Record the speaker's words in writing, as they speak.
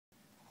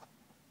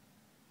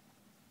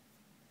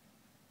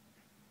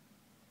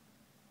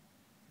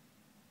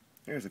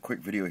Here's a quick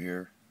video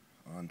here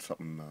on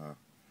something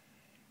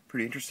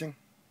pretty interesting.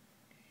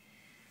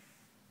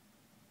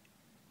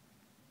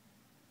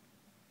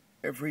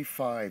 Every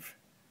 5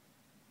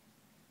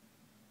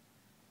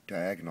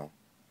 diagonal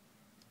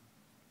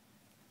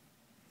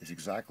is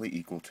exactly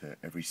equal to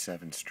every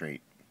 7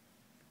 straight.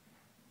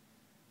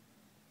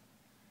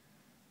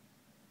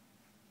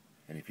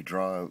 And if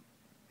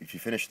you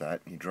finish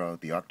that, you draw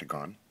out the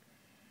octagon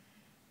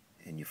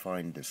and you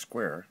find the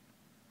square,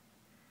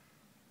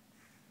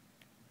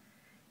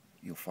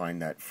 you'll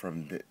find that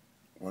from the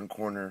one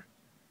corner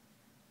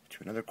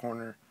to another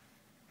corner,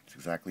 it's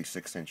exactly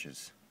 6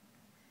 inches.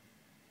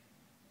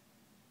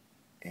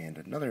 And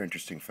another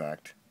interesting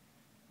fact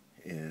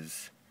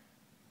is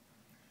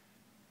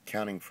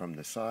counting from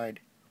the side,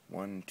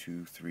 1,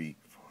 2, 3,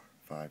 4,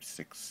 5,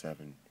 6,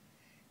 7,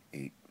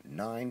 8,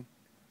 9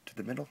 to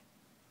the middle,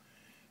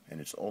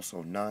 and it's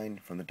also 9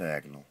 from the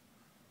diagonal.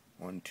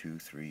 1, 2,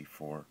 3,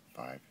 4,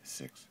 5,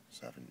 6,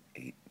 7,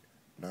 8,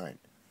 9.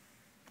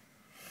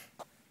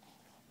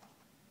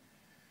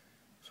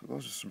 So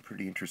those are some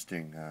pretty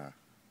interesting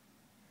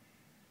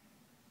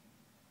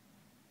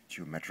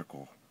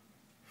geometrical,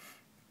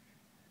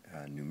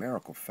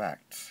 numerical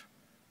facts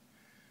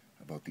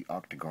about the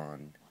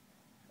octagon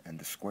and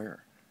the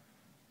square.